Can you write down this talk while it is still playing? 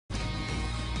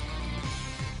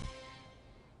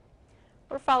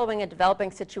We're following a developing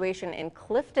situation in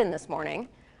Clifton this morning.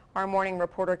 Our morning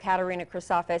reporter Katerina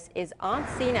Chrysofis is on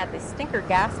scene at the Stinker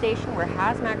gas station where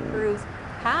hazmat crews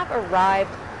have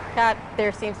arrived. Kat,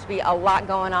 there seems to be a lot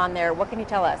going on there. What can you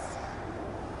tell us?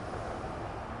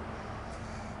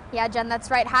 Yeah, Jen, that's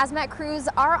right. Hazmat crews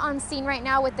are on scene right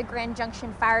now with the Grand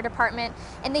Junction Fire Department,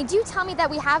 and they do tell me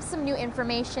that we have some new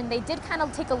information. They did kind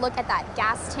of take a look at that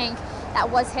gas tank that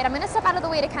was hit. I'm going to step out of the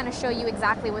way to kind of show you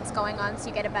exactly what's going on so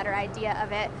you get a better idea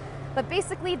of it. But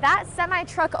basically, that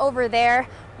semi-truck over there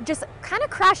just kind of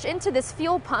crashed into this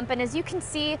fuel pump, and as you can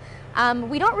see,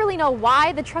 we don't really know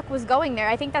why the truck was going there.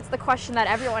 I think that's the question that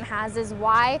everyone has, is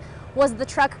why was the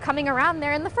truck coming around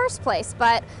there in the first place?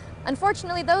 But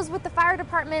unfortunately, those with the fire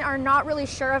department are not really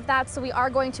sure of that, so we are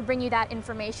going to bring you that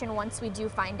information once we do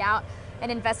find out. An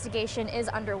investigation is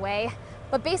underway.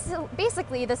 But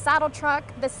basically, the saddle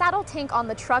tank on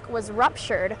the truck was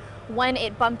ruptured when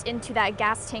it bumped into that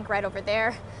gas tank right over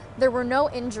there. There were no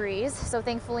injuries, so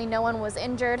thankfully no one was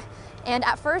injured. And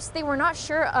at first, they were not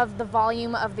sure of the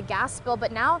volume of the gas spill,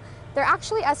 but now they're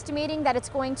actually estimating that it's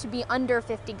going to be under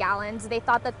 50 gallons. They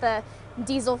thought that the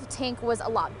diesel tank was a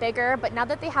lot bigger, but now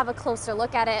that they have a closer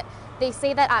look at it, they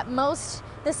say that at most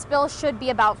the spill should be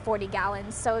about 40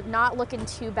 gallons, so not looking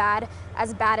too bad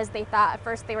as they thought. At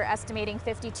first they were estimating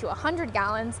 50 to 100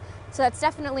 gallons, so that's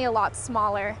definitely a lot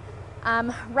smaller.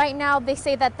 Right now they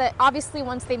say that obviously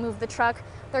once they move the truck,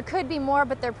 there could be more,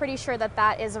 but they're pretty sure that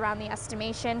that is around the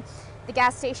estimation. The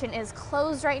gas station is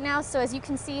closed right now, so as you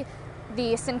can see,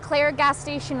 the Sinclair gas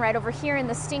station right over here and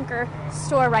the Stinker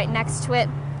store right next to it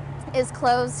is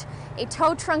closed. A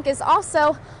tow truck is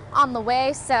also on the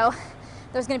way, so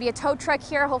there's going to be a tow truck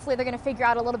here. Hopefully they're going to figure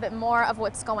out a little bit more of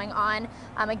what's going on.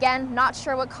 Again, not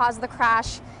sure what caused the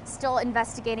crash, still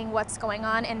investigating what's going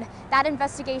on, and that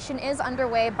investigation is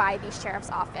underway by the Sheriff's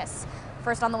Office.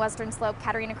 First on the Western Slope,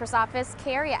 Katerina Chrysofis,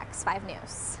 KREX 5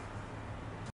 News.